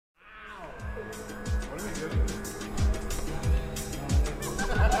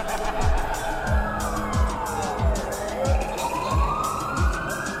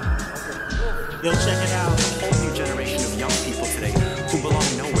They'll check it out. A whole new generation of young people today who belong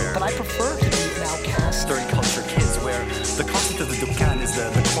nowhere. But I prefer to be an outcast. Third culture kids where the concept of the dukkan is the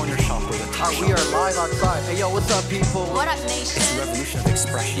corner shop or the tea shop. We are live outside. Hey, yo, what's up, people? What up, nation? It's the revolution of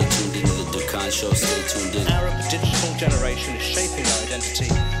expression. You tuned into the Dukkan Show. Stay tuned in. Arab digital generation is shaping their identity,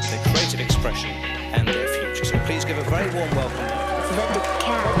 their creative expression, and their future. So please give a very warm welcome.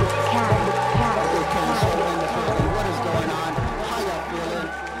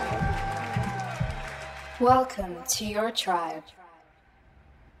 Welcome to your tribe.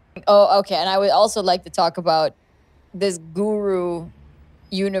 Oh, okay. And I would also like to talk about this guru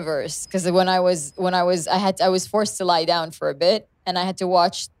universe because I was forced to lie down for a bit and I had to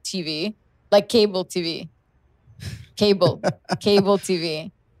watch TV, like cable TV, cable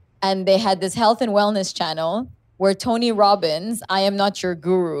TV, and they had this health and wellness channel where Tony Robbins, I am not your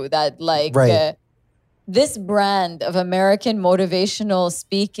guru, that like. Right. This brand of American motivational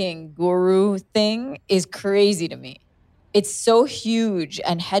speaking guru thing is crazy to me. It's so huge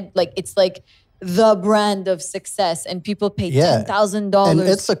and it's like the brand of success, and people pay $10,000. And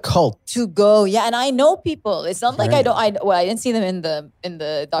it's a cult to go. Yeah, and I know people. It's not like Right. I didn't see them in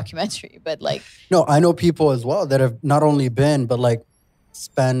the documentary, but like No, I know people as well that have not only been, but like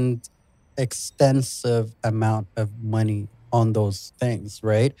spend extensive amount of money on those things,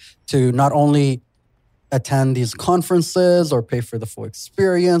 right? To not only attend these conferences or pay for the full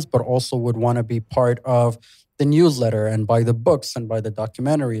experience, but also would want to be part of the newsletter and buy the books and buy the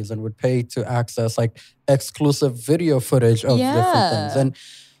documentaries and would pay to access like exclusive video footage of different things. And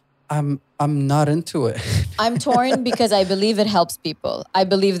I'm not into it. I'm torn because I believe it helps people. I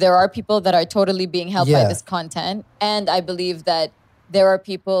believe there are people that are totally being helped by this content. And I believe that there are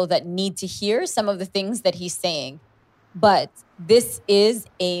people that need to hear some of the things that he's saying. But this is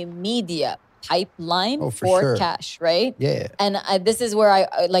a media pipeline for sure. cash, right? Yeah. And this is where I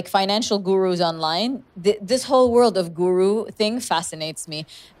like financial gurus online. This whole world of guru thing fascinates me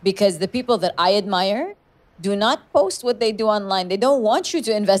because the people that I admire do not post what they do online. They don't want you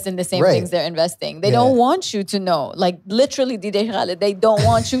to invest in the same things they're investing. They don't want you to know. Like literally, DJ Khaled, they don't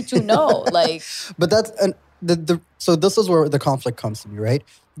want you to know. Like, but that's so this is where the conflict comes to me, right?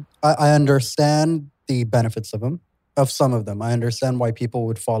 I understand the benefits of them. Of some of them. I understand why people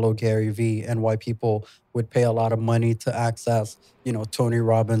would follow Gary Vee and why people would pay a lot of money to access, Tony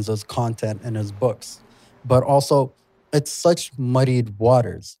Robbins' content and his books. But also, it's such muddied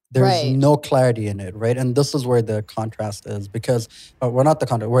waters. There's no clarity in it, right? And this is where the contrast is because,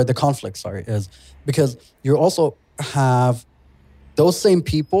 where the conflict, is. Because you also have those same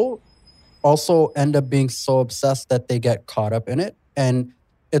people also end up being so obsessed that they get caught up in it. And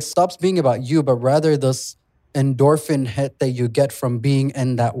it stops being about you, but rather this endorphin hit that you get from being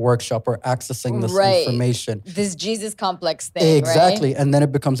in that workshop or accessing this information. This Jesus complex thing, Exactly. right? And then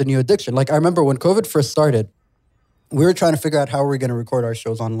it becomes a new addiction. Like I remember when COVID first started, we were trying to figure out how we're going to record our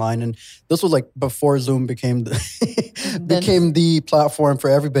shows online. And this was like before Zoom became the platform for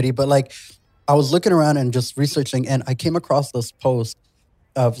everybody. But like I was looking around and just researching and I came across this post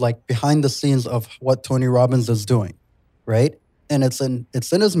of like behind the scenes of what Tony Robbins is doing, right? And it's in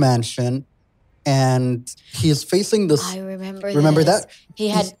his mansion. And he is facing this. I remember that? He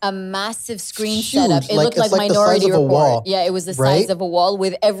had a massive screen huge, set up. It looked like Minority the size of a Report. wall, Yeah, it was the size of a wall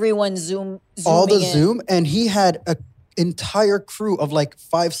with everyone zooming all the in. Zoom. And he had an entire crew of like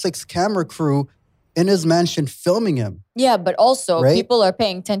 5-6 camera crew in his mansion filming him. Yeah, but also people are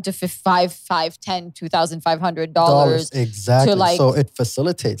paying $2,500 exactly. to like, so it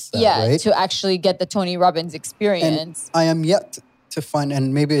facilitates that, right? to actually get the Tony Robbins experience. And I am yet to find,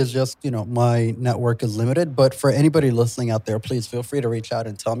 and maybe it's just, my network is limited, but for anybody listening out there, please feel free to reach out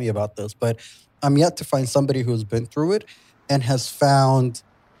and tell me about this. But I'm yet to find somebody who's been through it and has found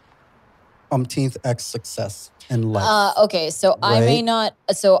umpteenth X success in life. Okay, so I may not.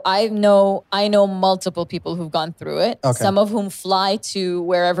 So I know multiple people who've gone through it. Okay. Some of whom fly to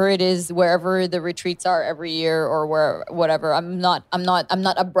wherever it is, wherever the retreats are every year or whatever. I'm not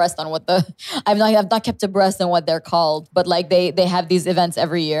abreast on what I've not kept abreast on what they're called. But like they have these events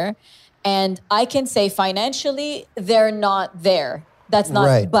every year, and I can say financially they're not there. That's not.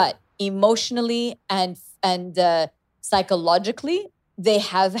 Right. But emotionally and psychologically, they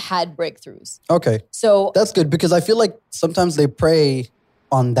have had breakthroughs. Okay. So that's good because I feel like sometimes they prey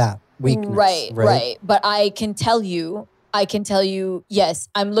on that weakness. Right. But I can tell you, yes,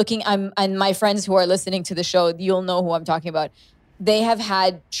 and my friends who are listening to the show, you'll know who I'm talking about. They have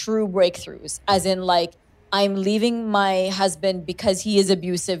had true breakthroughs, as in like, I'm leaving my husband because he is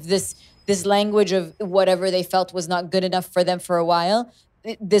abusive. This language of whatever they felt was not good enough for them for a while.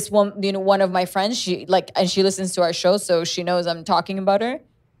 This one, one of my friends, she listens to our show, so she knows I'm talking about her.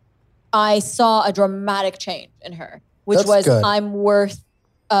 I saw a dramatic change in her, which That's was good. I'm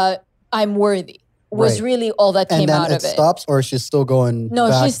worthy. Was Right. really all that came And then out it of it. stops, or she's still going No,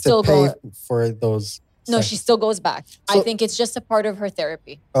 back she's still to pay going. for those. No, sessions? she still goes back. I So- think it's just a part of her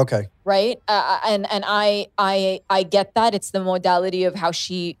therapy, Okay. right? And I get that it's the modality of how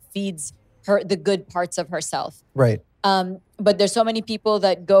she feeds the good parts of herself. Right. But there's so many people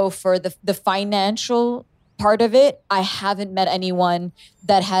that go for the financial part of it. I haven't met anyone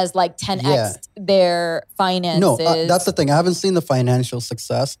that has like 10x their finances. No, that's the thing. I haven't seen the financial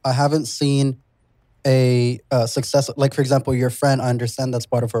success. I haven't seen a success. Like, for example, your friend, I understand that's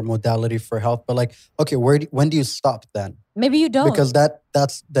part of her modality for health. But like, okay, when do you stop then? Maybe you don't. Because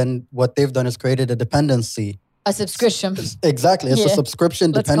that's then what they've done is created a dependency. A subscription. Exactly. It's a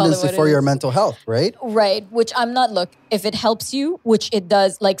subscription Let's call it dependency what for it your is. mental health, right? Right, which I'm not, look, if it helps you, which it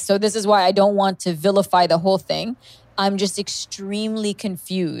does, like, so this is why I don't want to vilify the whole thing. I'm just extremely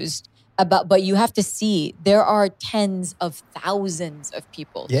confused about, but you have to see, there are tens of thousands of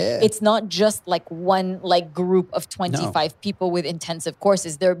people. Yeah. It's not just like one like group of 25 people with intensive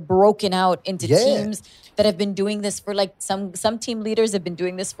courses. They're broken out into teams that have been doing this for like, some team leaders have been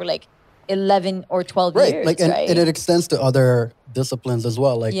doing this for like 11 or 12 years, Like, and, right? and it extends to other disciplines as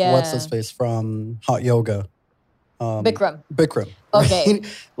well. Like, what's Yeah. his face from Hot Yoga? Bikram. Bikram. Okay. Right?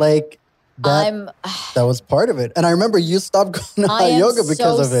 Like, that was part of it. And I remember you stopped going to I Hot am Yoga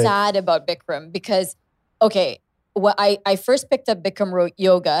because so of it. sad about Bikram because, okay, well, I first picked up Bikram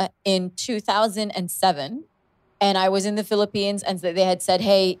yoga in 2007. And I was in the Philippines and they had said,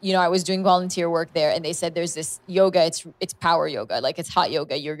 hey, you know, I was doing volunteer work there. And they said, there's this yoga, it's power yoga. Like, it's hot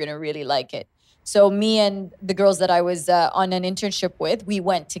yoga. You're going to really like it. So me and the girls that I was on an internship with, we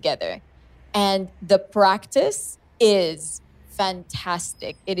went together. And the practice is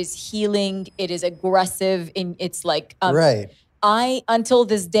fantastic. It is healing. It is aggressive. It's like, Right. until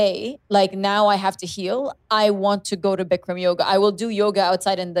this day, like now I have to heal. I want to go to Bikram yoga. I will do yoga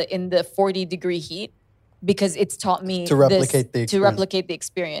outside in the 40-degree heat because it's taught me To replicate the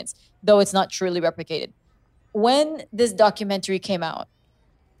experience, though it's not truly replicated. When this documentary came out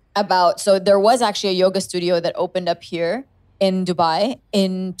so there was actually a yoga studio that opened up here in Dubai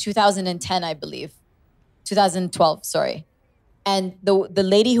in 2010, I believe. 2012, sorry. And the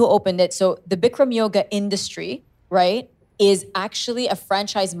lady who opened it, so the Bikram yoga industry, right, is actually a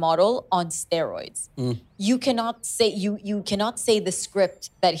franchise model on steroids. You cannot say you cannot say the script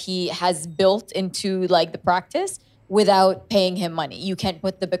that he has built into like the practice without paying him money. You can't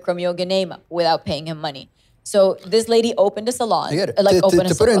put the Bikram yoga name up without paying him money. So this lady opened a salon. I get it. Like to open a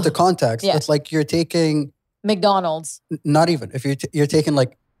put it salon. into context, Yeah. it's like you're taking, McDonald's. not even, if you're taking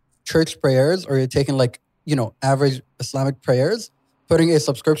like church prayers, or you're taking like, you know, average Islamic prayers, putting a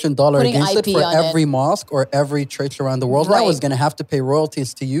subscription dollar Putting against IP it for on every mosque or every church around the world. Right. Now is going to have to pay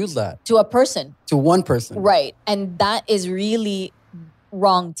royalties to use that To a person. to one person. Right. And that is really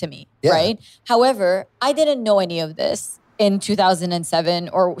wrong to me. Yeah. Right. However, I didn't know any of this in 2007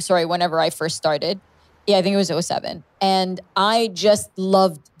 or sorry, whenever I first started. Yeah, I think it was 2007. And I just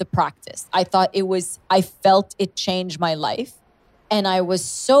loved the practice. I felt it changed my life. And I was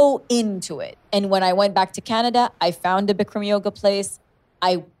so into it. And when I went back to Canada, I found a Bikram yoga place.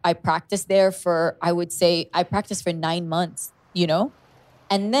 I practiced there for, I would say, I practiced for 9 months, you know?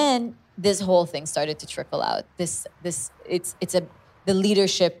 And then this whole thing started to trickle out. The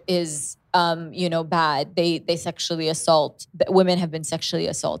leadership is, bad. They sexually assault. Women have been sexually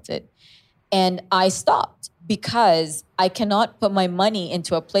assaulted. And I stopped because I cannot put my money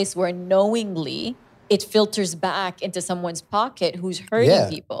into a place where knowingly it filters back into someone's pocket who's hurting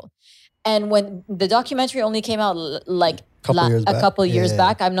people. And when the documentary only came out like a couple years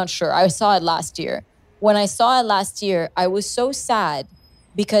back, I'm not sure. I saw it last year. When I saw it last year, I was so sad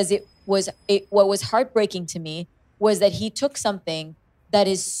because what was heartbreaking to me was that he took something that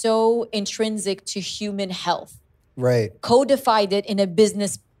is so intrinsic to human health, Right. codified it in a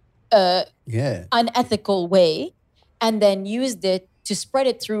business unethical way, and then used it to spread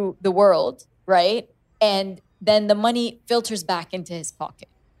it through the world, right? And then the money filters back into his pocket.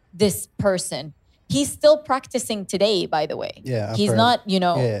 This person, he's still practicing today, by the way. Yeah. He's not,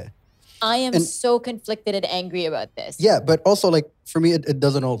 Yeah. I am so conflicted and angry about this. Yeah, but also like for me, it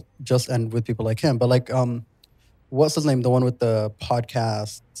doesn't all just end with people like him. But like, what's his name? The one with the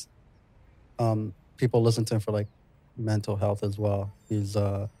podcast. People listen to him for like mental health as well. He's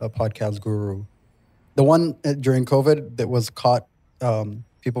a podcast guru. The one during COVID that was caught.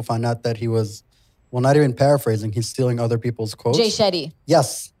 People found out that he was, well, not even paraphrasing. He's stealing other people's quotes. Jay Shetty.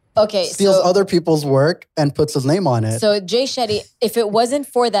 Yes. Okay, steals so other people's work and puts his name on it. so Jay Shetty, if it wasn't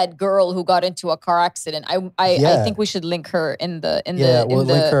for that girl who got into a car accident, I Yeah. think we should link her in the We'll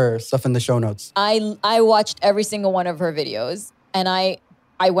link her stuff in the show notes. I watched every single one of her videos, and I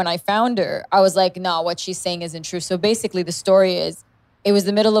when I found her, I was like, no, what she's saying isn't true. So basically, the story is, it was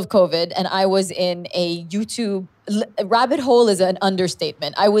the middle of COVID, and I was in a YouTube rabbit hole is an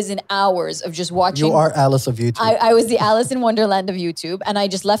understatement. I was in hours of just watching. You are Alice of YouTube. I was the Alice in Wonderland of YouTube, and I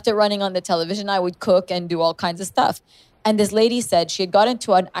just left it running on the television. I would cook and do all kinds of stuff. And this lady said she had got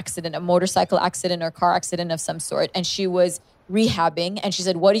into an accident, a motorcycle accident or car accident of some sort, and she was rehabbing. And she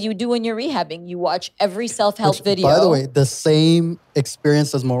said, what do you do when you're rehabbing? You watch every self-help Which, video. by the way, the same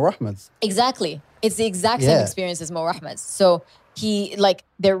experience as Mo Rahman's. Exactly. It's the exact same experience as Mo Rahman's. So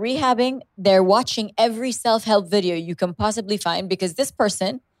they're rehabbing, they're watching every self-help video you can possibly find, because this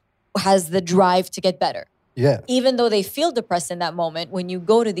person has the drive to get better. Yeah. Even though they feel depressed in that moment, when you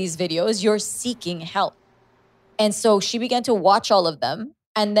go to these videos, you're seeking help. And so she began to watch all of them.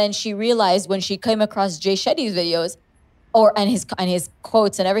 And then she realized when she came across Jay Shetty's videos and his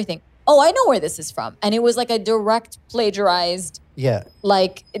quotes and everything, oh, I know where this is from. And it was like a direct plagiarized,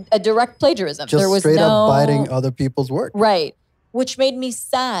 like a direct plagiarism. Just there was straight up biting other people's work. Right. Which made me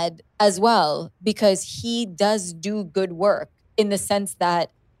sad as well, because he does do good work in the sense that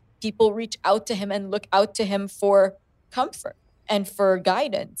people reach out to him and look out to him for comfort and for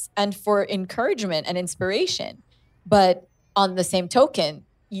guidance and for encouragement and inspiration. But on the same token,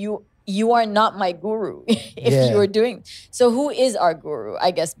 you are not my guru if you are doing. So who is our guru,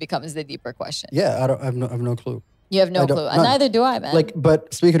 I guess, becomes the deeper question. Yeah, I have no clue. You have no clue. And neither do I, man.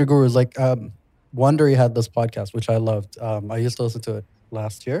 But speaking of gurus, Wondery had this podcast, which I loved. I used to listen to it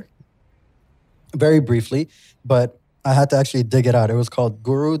last year, very briefly, but I had to actually dig it out. It was called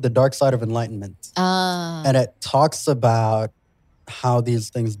Guru, The Dark Side of Enlightenment. And it talks about how these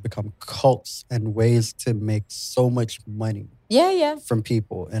things become cults and ways to make so much money from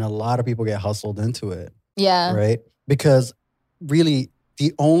people. And a lot of people get hustled into it. Yeah. Right? Because really,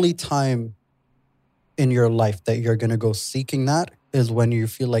 the only time in your life that you're going to go seeking that is when you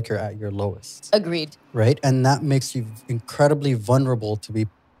feel like you're at your lowest. Agreed. Right? And that makes you incredibly vulnerable to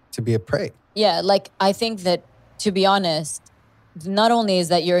be a prey. Yeah, I think that, to be honest, not only is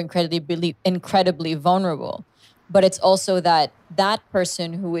that you're incredibly vulnerable, but it's also that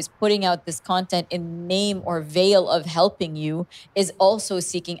person who is putting out this content in name or veil of helping you is also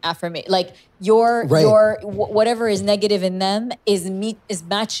seeking affirmation. Like your whatever is negative in them is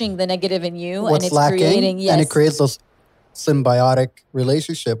matching the negative in you. What's and it's lacking, creating and it creates those symbiotic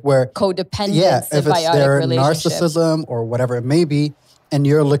relationship where codependent if it's their relationship. narcissism or whatever it may be, and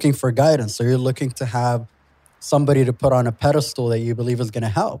you're looking for guidance, so you're looking to have somebody to put on a pedestal that you believe is going to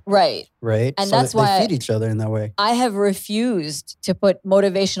help. Right. And so that's why they feed each other in that way. I have refused to put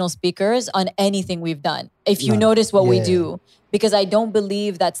motivational speakers on anything we've done. If you notice what we do, because I don't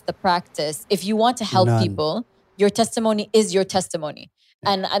believe that's the practice. If you want to help people, your testimony is your testimony.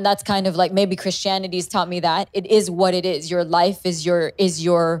 And that's kind of like, maybe Christianity's taught me that. It is what it is. Your life is your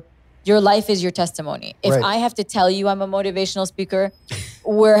life is your testimony. If I have to tell you I'm a motivational speaker,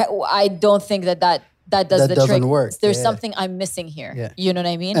 I don't think that does the trick. Work. There's something I'm missing here. Yeah. You know what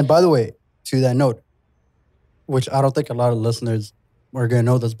I mean? And by the way, to that note, which I don't think a lot of listeners are going to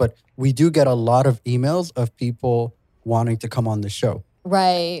know this, but we do get a lot of emails of people wanting to come on the show.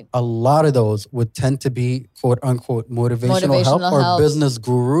 Right. A lot of those would tend to be quote unquote motivational help or business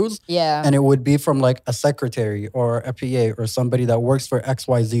gurus. Yeah. And it would be from like a secretary or a PA or somebody that works for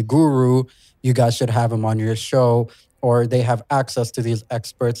XYZ guru. You guys should have him on your show. Or they have access to these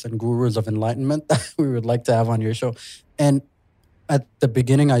experts and gurus of enlightenment that we would like to have on your show. And at the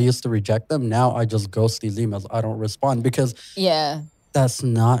beginning, I used to reject them. Now I just ghost these emails. I don't respond because that's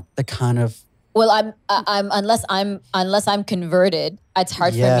not the kind of. Well, I'm unless I'm converted, it's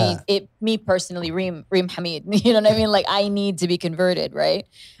hard for me personally, Reem Hamid. You know what I mean? Like I need to be converted, right?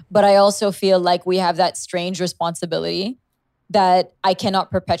 But I also feel like we have that strange responsibility that I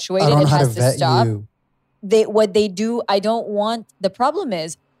cannot perpetuate it. It has to stop. What they do, I don't want. The problem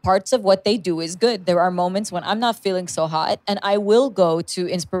is parts of what they do is good. There are moments when I'm not feeling so hot and I will go to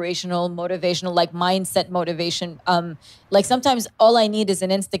inspirational, motivational, like mindset motivation. Like sometimes all I need is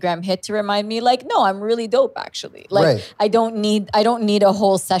an Instagram hit to remind me like, no, I'm really dope actually. Like I don't need a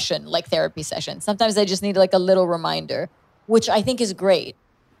whole session, like therapy session. Sometimes I just need like a little reminder, which I think is great.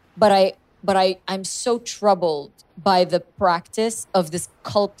 But I'm so troubled by the practice of this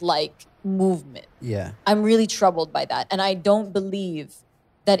cult-like movement. Yeah. I'm really troubled by that. And I don't believe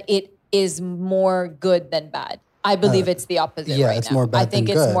that it is more good than bad. I believe it's the opposite right it's now. more bad I think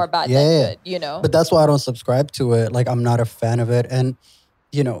than it's good. more bad than good, you know? But that's why I don't subscribe to it. Like, I'm not a fan of it. And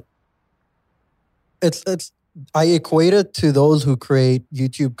you know, it's I equate it to those who create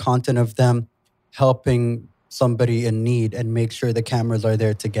YouTube content of them helping somebody in need and make sure the cameras are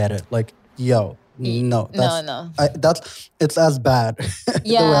there to get it. Like, yo, no, no. it's as bad the way I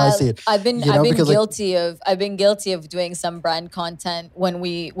Yeah, see it. I've been You know, because, like, I've been guilty of doing some brand content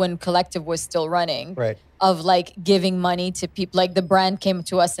when Collective was still running. Right. Of like giving money to people. Like the brand came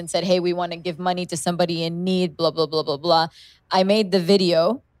to us and said, "Hey, we want to give money to somebody in need." Blah blah blah blah blah. I made the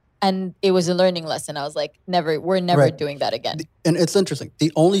video, and it was a learning lesson. I was like, we're never Right. doing that again. And it's interesting.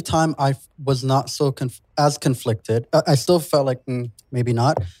 The only time I was not so as conflicted, I still felt like maybe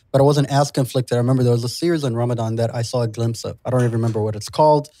not, but I wasn't as conflicted. I remember there was a series in Ramadan that I saw a glimpse of. I don't even remember what it's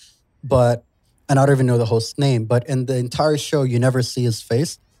called, and I don't even know the host's name. But in the entire show, you never see his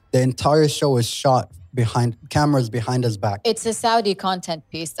face. The entire show is shot behind cameras behind his back. It's a Saudi content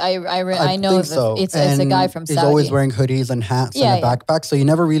piece. I know think so. it's a guy from Saudi. He's always wearing hoodies and hats Yeah, and a backpack. So you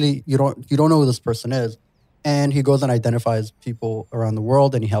never really you don't know who this person is. And he goes and identifies people around the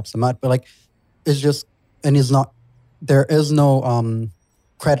world and he helps them out. But like it's just and he's not there is no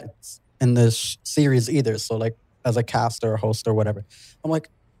credits in this series either. So like as a cast or a host or whatever. I'm like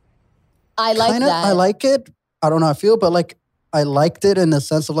I like kinda, that. I like it. I don't know how I feel, but like I liked it in the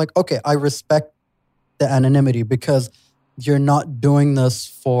sense of like, okay, I respect the anonymity because you're not doing this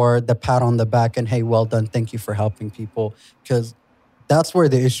for the pat on the back and hey, well done, thank you for helping people. Because that's where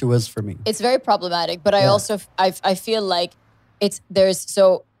the issue is for me. It's very problematic, but I Yeah. also I feel like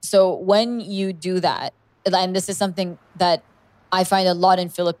so when you do that, and this is something that I find a lot in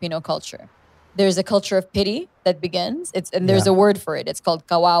Filipino culture. There's a culture of pity that begins. There's Yeah. a word for it. It's called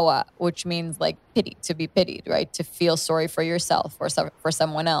kawawa, which means like pity, to be pitied, right? To feel sorry for yourself or for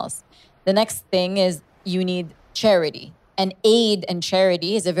someone else. The next thing is you need charity. And aid and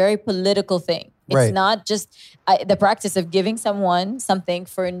charity is a very political thing. It's Right. not just the practice of giving someone something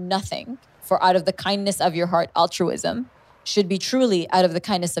for nothing, for out of the kindness of your heart, altruism, should be truly out of the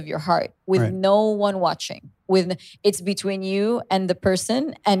kindness of your heart, with Right. no one watching. It's between you and the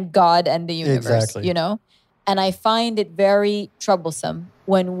person and God and the universe, Exactly. you know? And I find it very troublesome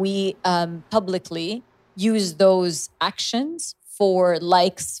when we publicly use those actions for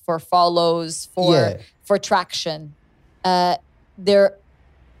likes, for follows, Yeah. for traction.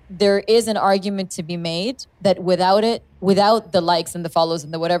 There is an argument to be made that without the likes and the follows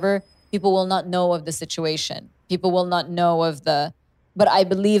and the whatever, people will not know of the situation. People will not know of the. But I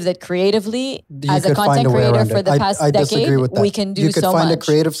believe that creatively, You as a could find content a way creator around for it. the past I decade, disagree with that. we can do You could so find much. a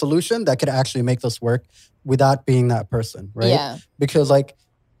creative solution that could actually make this work without being that person, right? Yeah. Because like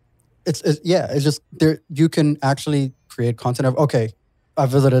it's just there you can actually create content of okay, I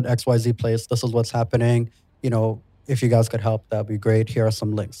visited XYZ place, this is what's happening, you know, if you guys could help, that'd be great. Here are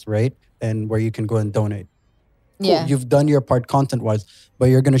some links, right? And where you can go and donate. Cool. Yeah. You've done your part content-wise, but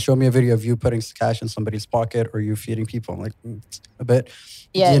you're going to show me a video of you putting cash in somebody's pocket or you feeding people. I'm like, a bit,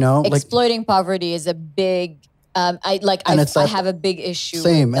 Yeah, you know? Like, exploiting poverty is a big. I have a big issue.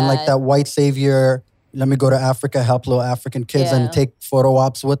 same. with And like that white savior, let me go to Africa, help little African kids Yeah. and take photo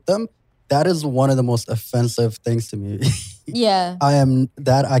ops with them. That is one of the most offensive things to me. Yeah,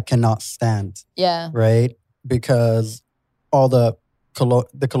 I cannot stand, yeah, right? Because all the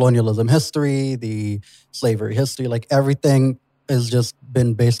colonialism history, the slavery history, like everything has just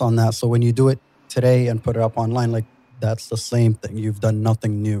been based on that. So when you do it today and put it up online, like that's the same thing. You've done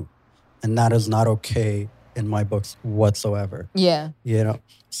nothing new. And that is not okay in my books whatsoever. yeah. You know?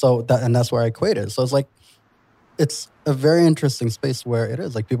 So that's where I equate it. So it's like, it's a very interesting space where it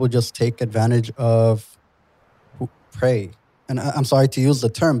is like people just take advantage of who prey. And I'm sorry to use the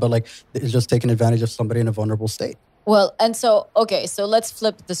term, but like it's just taking advantage of somebody in a vulnerable state. Well, and so so let's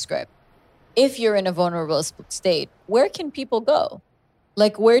flip the script. If you're in a vulnerable state, where can people go?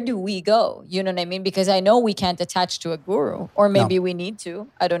 Like, where do we go? You know what I mean? Because I know we can't attach to a guru, or maybe we need to.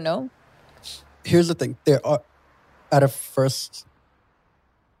 I don't know. Here's the thing. There are, at a first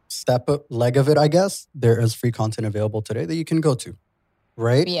leg of it, I guess, there is free content available today that you can go to,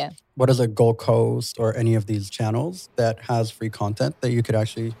 right? Yeah. What is it, Gold Coast or any of these channels that has free content that you could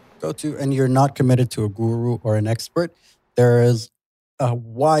actually go to, and you're not committed to a guru or an expert. There is a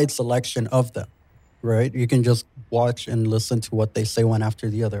wide selection of them, right? You can just watch and listen to what they say one after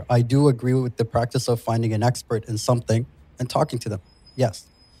the other. I do agree with the practice of finding an expert in something and talking to them. Yes,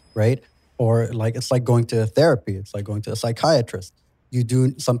 right? Or like it's like going to therapy. It's like going to a psychiatrist.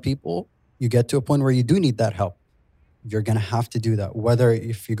 Some people, you get to a point where you do need that help. You're going to have to do that. Whether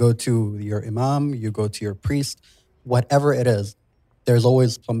if you go to your imam, you go to your priest, whatever it is, there's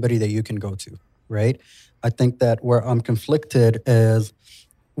always somebody that you can go to, right? I think that where I'm conflicted is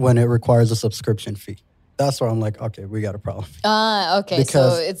when it requires a subscription fee. That's where I'm like, okay, we got a problem. Okay.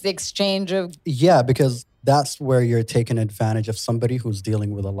 Because- So it's the exchange of Yeah, because that's where you're taking advantage of somebody who's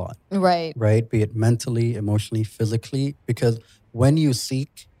dealing with a lot, right. right? Be it mentally, emotionally, physically. Because when you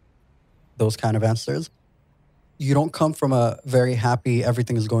seek those kind of answers, you don't come from a very happy,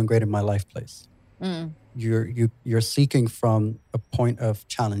 everything is going great in my life place. Mm. You're seeking from a point of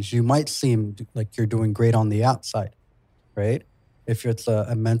challenge. You might seem like you're doing great on the outside, right? If it's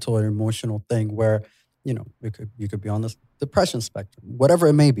a mental or emotional thing where, you could be on this depression spectrum, whatever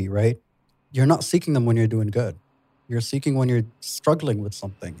it may be, right? You're not seeking them when you're doing good. You're seeking when you're struggling with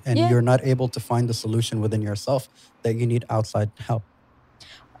something and Yeah. you're not able to find the solution within yourself that you need outside help.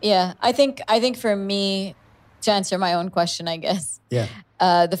 Yeah, I think for me, to answer my own question, I guess, Yeah.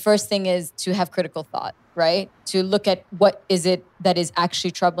 the first thing is to have critical thought, right? To look at what is it that is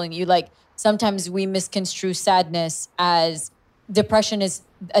actually troubling you. Like sometimes we misconstrue sadness as depression is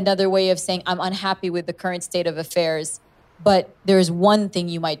another way of saying I'm unhappy with the current state of affairs. But there's one thing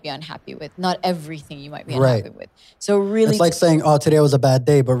you might be unhappy with, not everything you might be unhappy Right. with. So really, It's like saying, oh, today was a bad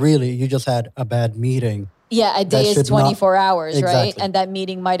day, but really you just had a bad meeting. yeah, a day is should not- 24 hours, right? Exactly. And that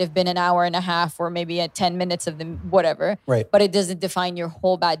meeting might have been an hour and a half or maybe 10 minutes of the whatever. Right. But it doesn't define your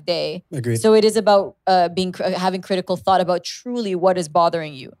whole bad day. Agreed. So it is about having critical thought about truly what is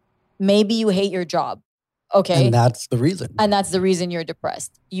bothering you. Maybe you hate your job. Okay. And that's the reason. And that's the reason you're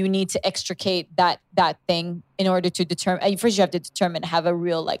depressed. You need to extricate that thing in order to determine. First, you have to determine, have a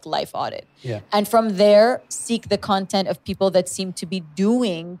real life audit. Yeah. And from there, seek the content of people that seem to be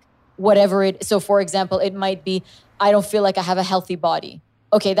doing whatever it. So, for example, it might be, I don't feel like I have a healthy body.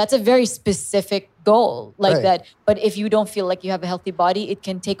 Okay, that's a very specific goal like Right. that. But if you don't feel like you have a healthy body, it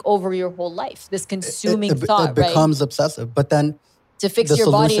can take over your whole life. This consuming it thought, right? becomes obsessive. But then To fix the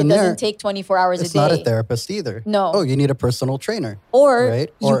your body, it solution doesn't there, take 24 hours a it's day. not a therapist either. No. Oh, you need a personal trainer. Or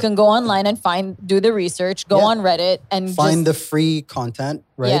Right? you Or- can go online and do the research, go Yeah. on Reddit and Find the just, free content,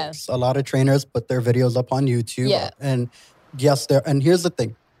 right? Yeah. A lot of trainers put their videos up on YouTube. Yeah. And yes, and here's the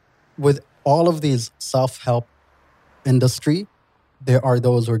thing. With all of these self-help industry, there are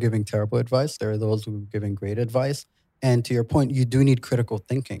those who are giving terrible advice. There are those who are giving great advice. And to your point, you do need critical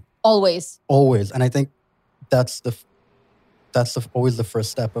thinking. always. Always. And I think that's always the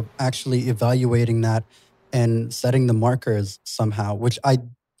first step of actually evaluating that and setting the markers somehow, which I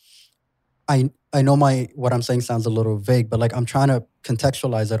know what I'm saying sounds a little vague, but I'm trying to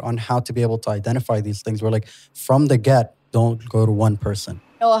contextualize it on how to be able to identify these things where from the get, don't go to one person.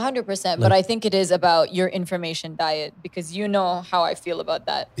 No, 100%. But I think it is about your information diet because you know how I feel about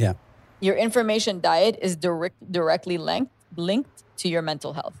that. Yeah. Your information diet is directly linked to your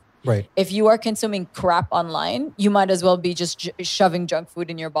mental health. Right. If you are consuming crap online, you might as well be just shoving junk food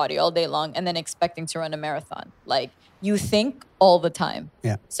in your body all day long and then expecting to run a marathon. You think all the time.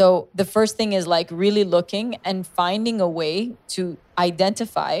 Yeah. So the first thing is really looking and finding a way to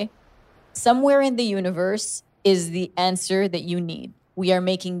identify somewhere in the universe is the answer that you need. We are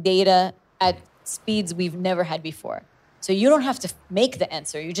making data at speeds we've never had before. So you don't have to make the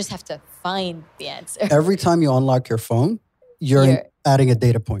answer. You just have to find the answer. Every time you unlock your phone, you're adding a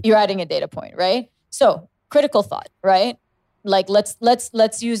data point. You're adding a data point, right? So critical thought, right? Let's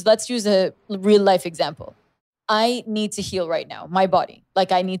use a real life example. I need to heal right now, my body.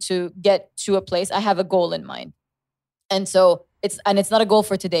 I need to get to a place. I have a goal in mind. And so it's not a goal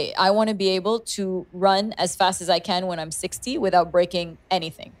for today. I want to be able to run as fast as I can when I'm 60 without breaking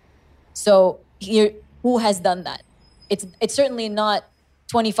anything. So here, who has done that? It's certainly not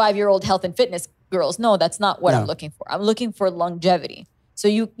 25-year-old health and fitness girls. No, that's not what I'm looking for. I'm looking for longevity. So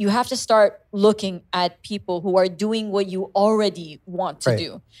you have to start looking at people who are doing what you already want to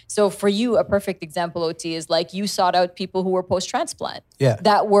do. So for you, a perfect example, OT, is you sought out people who were post-transplant. Yeah.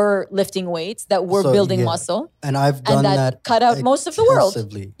 That were lifting weights, that were building muscle. And I've done and that cut out most of the world.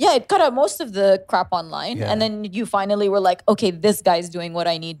 extensively. Yeah, it cut out most of the crap online. Yeah. And then you finally were like, okay, this guy's doing what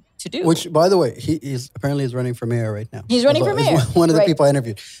I need to do. Which, by the way, he's running for mayor right now. He's running for mayor. One of the Right. people I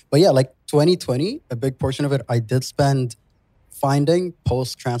interviewed. But yeah, 2020, a big portion of it, I did spend finding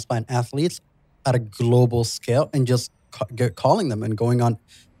post-transplant athletes at a global scale and just calling them and going on,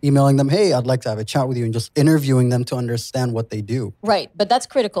 emailing them, hey, I'd like to have a chat with you, and just interviewing them to understand what they do. Right. But that's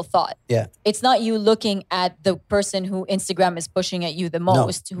critical thought. Yeah. It's not you looking at the person who Instagram is pushing at you the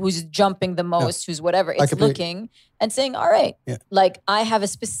most, who's jumping the most, who's whatever. It's looking and saying, all right, I have a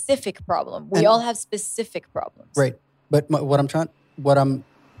specific problem. We all have specific problems. Right. But what I'm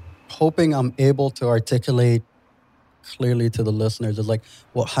hoping I'm able to articulate clearly to the listeners is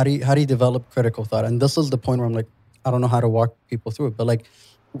well, how do you develop critical thought? And this is the point where I'm I don't know how to walk people through it. But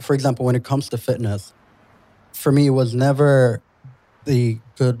for example, when it comes to fitness, for me, it was never the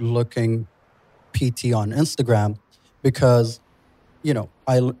good looking PT on Instagram because,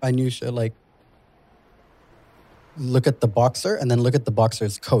 I knew shit like look at the boxer and then look at the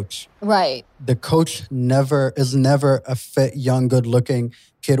boxer's coach. Right. The coach is never a fit, young, good-looking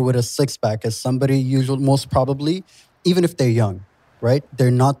kid with a six-pack. As somebody usually, most probably, even if they're young, right?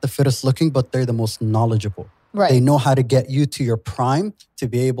 They're not the fittest looking, but they're the most knowledgeable. Right. They know how to get you to your prime to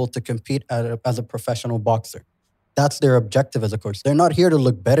be able to compete as a professional boxer. That's their objective as a coach. They're not here to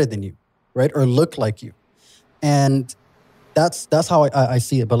look better than you, right? Or look like you. And that's how I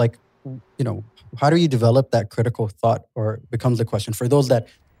see it. But like, how do you develop that critical thought, or becomes the question for those that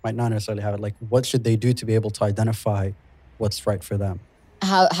might not necessarily have it? Like, what should they do to be able to identify what's right for them?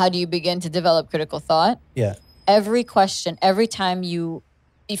 How do you begin to develop critical thought? Yeah. Every question, every time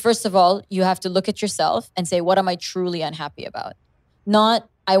first of all, you have to look at yourself and say, what am I truly unhappy about? Not,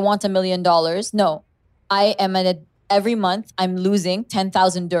 I want $1 million. No, I am every month I'm losing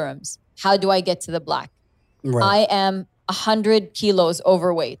 10,000 dirhams. How do I get to the black? Right. I am 100 kilos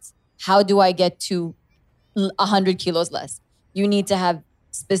overweight. How do I get to 100 kilos less? You need to have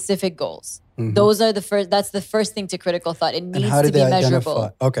specific goals. Mm-hmm. That's the first thing to critical thought. It needs to be measurable.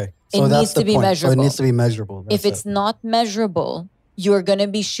 Identify? Okay. So it that's needs the to be point. measurable. So it needs to be measurable. If it's not measurable, you're going to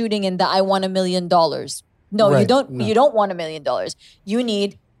be shooting in the I want $1 million. No, Right. you don't. No. You don't want $1 million. You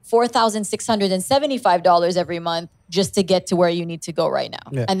need $4,675 every month just to get to where you need to go right now.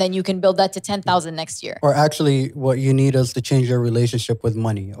 Yeah. And then you can build that to 10,000 next year. Or actually, what you need is to change your relationship with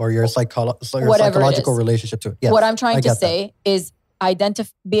money, or your Whatever it psychological is. relationship to it. Yes, What I'm trying I to get that. say is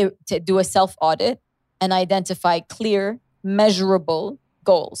to do a self-audit and identify clear, measurable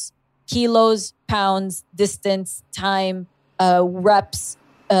goals. Kilos, pounds, distance, time, reps,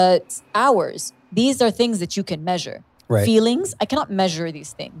 hours. These are things that you can measure. Right. Feelings, I cannot measure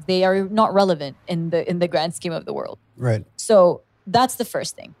these things. They are not relevant in the grand scheme of the world. Right. So that's the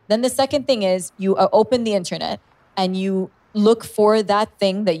first thing. Then the second thing is you open the internet and you look for that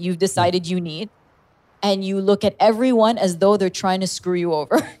thing that you've decided you need, and you look at everyone as though they're trying to screw you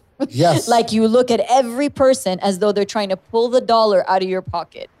over. Yes. Like you look at every person as though they're trying to pull the dollar out of your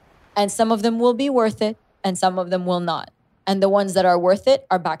pocket. And some of them will be worth it and some of them will not. And the ones that are worth it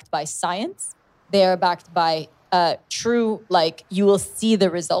are backed by science. They are backed by true, like you will see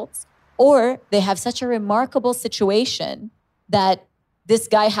the results. Or they have such a remarkable situation that this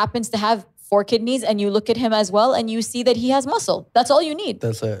guy happens to have 4 kidneys and you look at him as well and you see that he has muscle. That's all you need.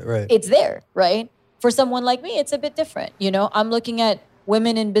 That's it. Right. It's there, right? For someone like me, it's a bit different. I'm looking at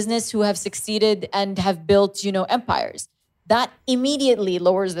women in business who have succeeded and have built, empires. That immediately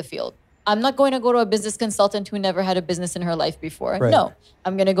lowers the field. I'm not going to go to a business consultant who never had a business in her life before. Right. No,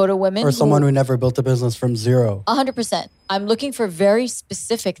 I'm going to go to women Or someone who never built a business from zero. 100%. I'm looking for very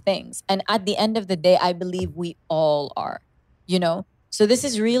specific things. And at the end of the day, I believe we all are, So this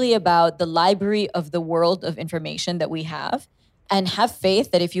is really about the library of the world of information that we have. And have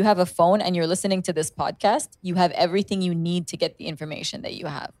faith that if you have a phone and you're listening to this podcast, you have everything you need to get the information that you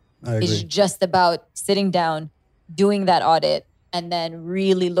have. I agree. It's just about sitting down, doing that audit, and then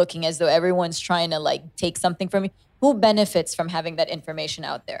really looking as though everyone's trying to take something from you. Who benefits from having that information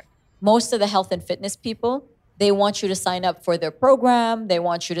out there? Most of the health and fitness people, they want you to sign up for their program. They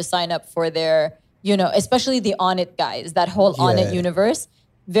want you to sign up for their, especially the On It guys, that whole On It universe.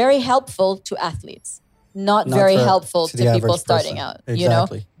 Very helpful to athletes. Not very helpful to to the people average starting person. out,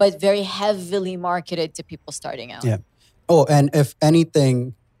 Exactly. but very heavily marketed to people starting out. Yeah. Oh, and if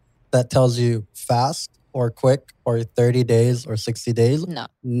anything that tells you fast or quick or 30 days or 60 days,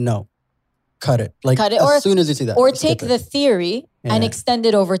 no. Cut it. Cut it, as soon as you see that. Or skip take it. the theory and Yeah. extend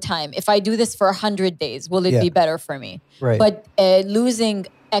it over time. If I do this for 100 days, will it be better for me? Right. But losing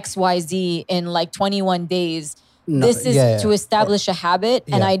XYZ in 21 days, No, this is to establish a habit,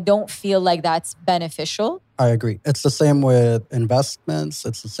 and Yeah. I don't feel like that's beneficial. I agree. It's the same with investments.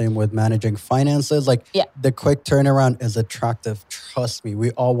 It's the same with managing finances. The quick turnaround is attractive. Trust me. We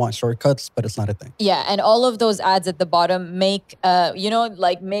all want shortcuts, but it's not a thing. Yeah, and all of those ads at the bottom make,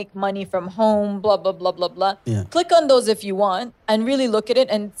 make money from home, blah, blah, blah, blah, blah. Yeah. Click on those if you want and really look at it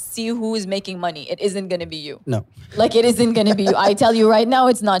and see who is making money. It isn't going to be you. No. It isn't going to be you. I tell you right now,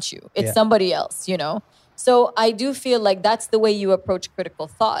 it's not you. It's Yeah. somebody else, So I do feel like that's the way you approach critical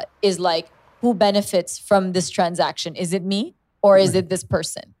thought is who benefits from this transaction? Is it me or is it this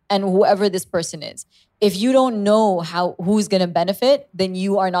person? And whoever this person is. If you don't know who's going to benefit, then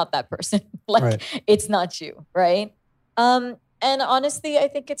you are not that person. Right. It's not you, right? And honestly, I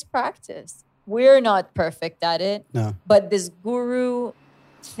think it's practice. We're not perfect at it. No. But this guru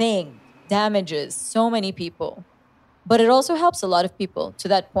thing damages so many people. But it also helps a lot of people to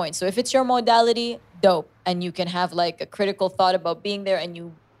that point. So if it's your modality, dope. And you can have a critical thought about being there and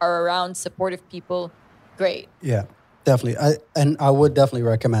you are around supportive people, great. Yeah, definitely. I would definitely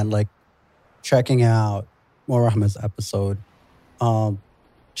recommend like checking out Morahma's episode.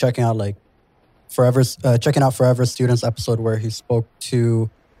 Checking out like checking out Forever Students episode where he spoke to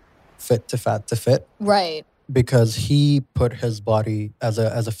Fit to Fat to Fit. Right. Because he put his body as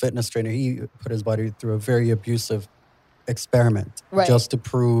a fitness trainer, he put his body through a very abusive experiment just to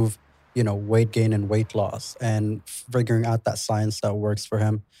prove, weight gain and weight loss and figuring out that science that works for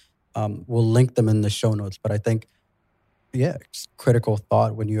him. We'll link them in the show notes. But I think, it's critical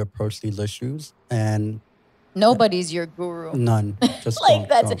thought when you approach these issues, and nobody's your guru. None. Just like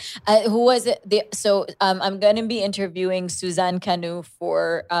don't. Who was it? I'm going to be interviewing Suzanne Canu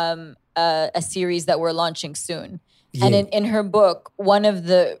for a series that we're launching soon. Yeah. And in her book, one of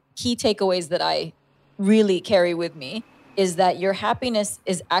the key takeaways that I really carry with me is that your happiness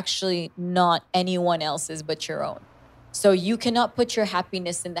is actually not anyone else's but your own. So you cannot put your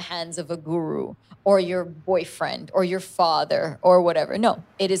happiness in the hands of a guru or your boyfriend or your father or whatever. No,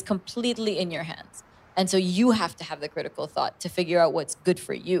 it is completely in your hands. And so you have to have the critical thought to figure out what's good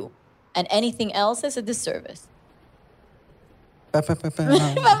for you. And anything else is a disservice. No, I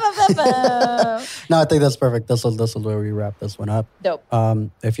think that's perfect. This is where we wrap this one up. Dope.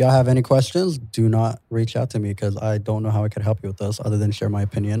 If y'all have any questions, do not reach out to me because I don't know how I could help you with this other than share my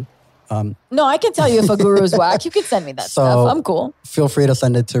opinion. No, I can tell you if a guru is whack. You can send me that stuff. I'm cool. Feel free to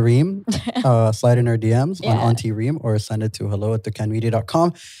send it to Reem. Slide in her DMs on Auntie Reem or send it to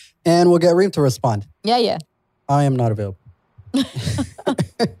hello@thecanmedia.com and we'll get Reem to respond. Yeah. I am not available.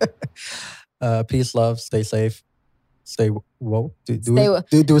 Peace, love, stay safe. Stay woke. Do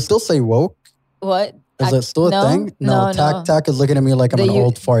we still say woke? What? Is it still a thing? No. Tack is looking at me like I'm an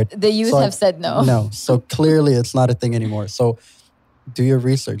old fart. The youth have said no. No. So clearly it's not a thing anymore. So do your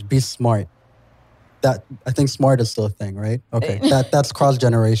research. Be smart. I think smart is still a thing, right? Okay. That's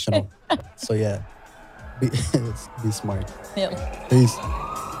cross-generational. So yeah. Be smart. Yeah. Peace.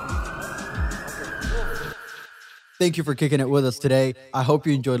 Thank you for kicking it with us today. I hope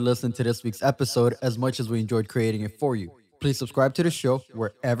you enjoyed listening to this week's episode as much as we enjoyed creating it for you. Please subscribe to the show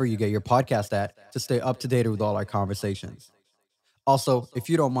wherever you get your podcast at to stay up to date with all our conversations. Also, if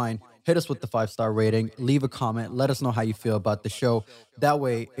you don't mind, hit us with the 5-star rating, leave a comment, let us know how you feel about the show. That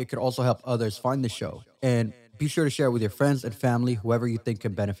way, it could also help others find the show. And be sure to share it with your friends and family, whoever you think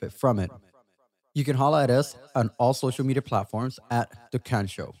can benefit from it. You can holler at us on all social media platforms at The Can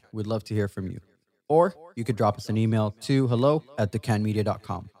Show. We'd love to hear from you. Or you could drop us an email to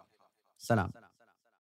hello@thecanmedia.com. Salam.